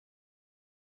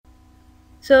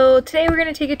So today we're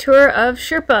going to take a tour of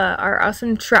Sherpa, our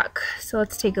awesome truck. So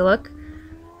let's take a look.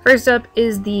 First up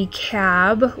is the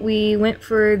cab. We went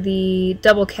for the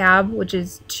double cab, which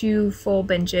is 2 full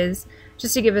benches,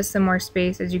 just to give us some more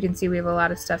space. As you can see, we have a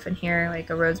lot of stuff in here, like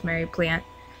a rosemary plant.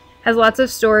 Has lots of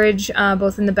storage,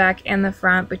 both in the back and the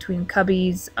front, between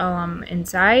cubbies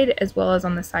inside, as well as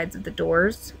on the sides of the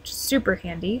doors, which is super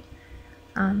handy.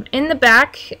 In the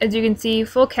back, as you can see,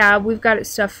 full cab. We've got it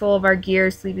stuffed full of our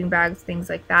gear, sleeping bags, things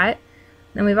like that.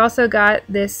 Then we've also got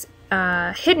this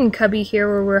hidden cubby here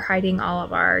where we're hiding all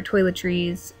of our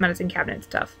toiletries, medicine cabinet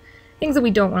stuff. Things that we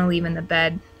don't want to leave in the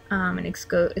bed and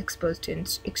exposed to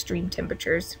extreme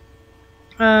temperatures.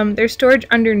 There's storage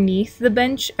underneath the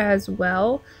bench as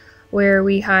well, where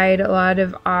we hide a lot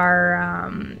of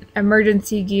our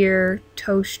emergency gear,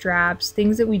 tow straps,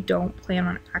 things that we don't plan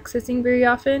on accessing very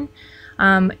often.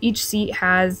 Each seat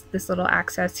has this little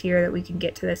access here that we can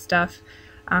get to this stuff,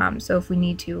 so if we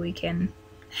need to, we can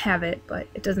have it, but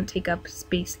it doesn't take up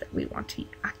space that we want to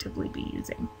actively be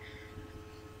using.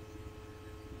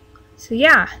 So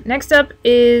yeah, next up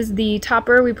is the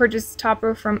topper. We purchased the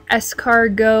topper from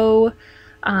S-Cargo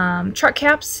Truck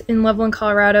Caps in Loveland,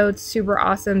 Colorado. It's super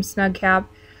awesome snug cap.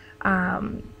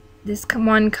 This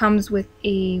one comes with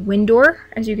a wind door.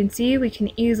 As you can see, we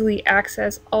can easily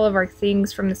access all of our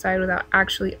things from the side without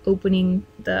actually opening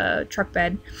the truck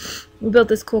bed. We built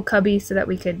this cool cubby so that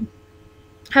we could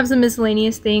have some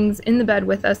miscellaneous things in the bed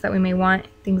with us that we may want.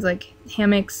 Things like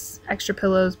hammocks, extra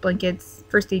pillows, blankets,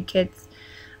 first aid kits,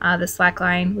 the slack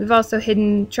line. We've also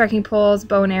hidden trekking poles,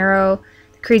 bow and arrow,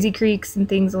 crazy creeks, and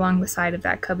things along the side of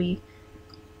that cubby.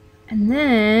 And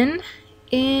then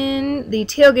in the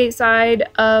tailgate side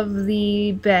of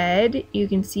the bed, you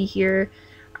can see here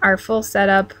our full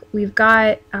setup. We've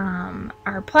got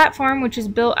our platform, which is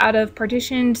built out of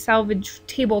partitioned salvaged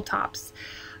tabletops.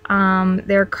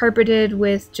 They're carpeted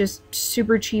with just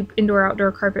super cheap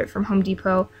indoor-outdoor carpet from Home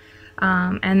Depot,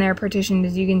 and they're partitioned,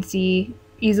 as you can see,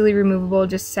 easily removable,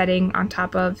 just setting on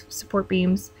top of support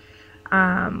beams.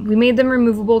 We made them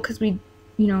removable because we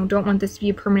don't want this to be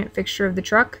a permanent fixture of the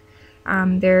truck.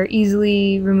 They're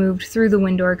easily removed through the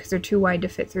wind door because they're too wide to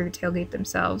fit through the tailgate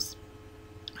themselves.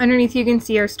 Underneath you can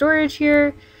see our storage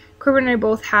here. Corbin and I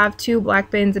both have 2 black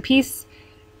bins apiece.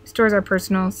 Stores our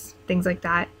personals, things like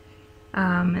that.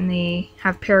 And they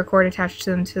have paracord attached to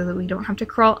them so that we don't have to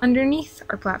crawl underneath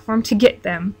our platform to get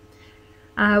them.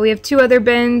 We have 2 other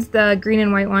bins, the green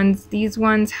and white ones. These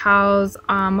ones house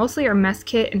mostly our mess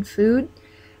kit and food.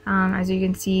 As you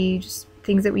can see, just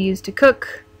things that we use to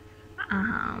cook.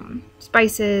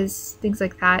 Spices, things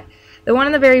like that. The one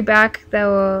in the very back,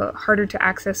 the harder to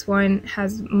access one,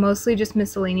 has mostly just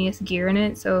miscellaneous gear in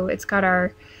it. So it's got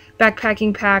our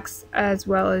backpacking packs as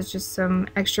well as just some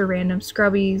extra random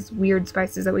scrubbies, weird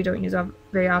spices that we don't use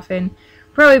very often.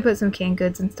 Probably put some canned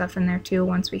goods and stuff in there too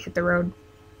once we hit the road.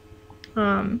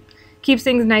 Keeps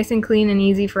things nice and clean and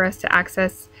easy for us to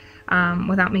access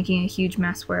without making a huge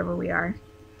mess wherever we are.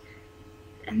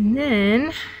 And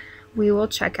then we will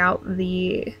check out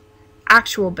the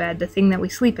actual bed, the thing that we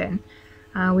sleep in.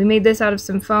 We made this out of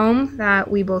some foam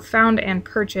that we both found and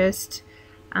purchased.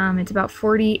 It's about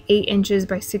 48 inches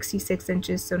by 66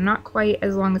 inches, so not quite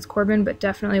as long as Corbin, but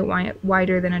definitely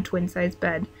wider than a twin-size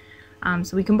bed.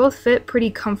 So we can both fit pretty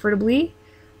comfortably.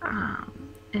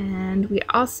 And we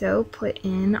also put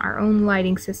in our own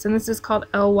lighting system. This is called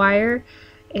L-Wire.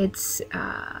 It's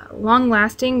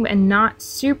long-lasting and not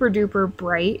super duper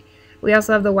bright. We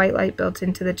also have the white light built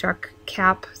into the truck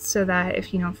cap so that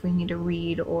if we need to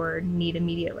read or need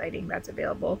immediate lighting, that's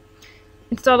available.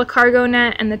 Installed a cargo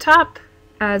net in the top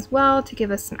as well to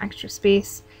give us some extra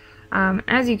space.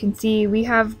 As you can see, we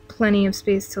have plenty of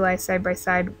space to lie side by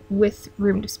side with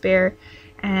room to spare,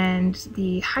 and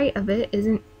the height of it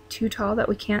isn't too tall that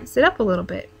we can't sit up a little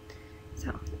bit.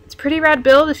 So it's a pretty rad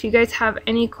build. If you guys have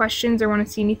any questions or want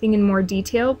to see anything in more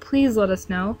detail, please let us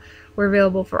know. We're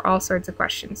available for all sorts of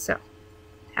questions. So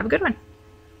have a good one.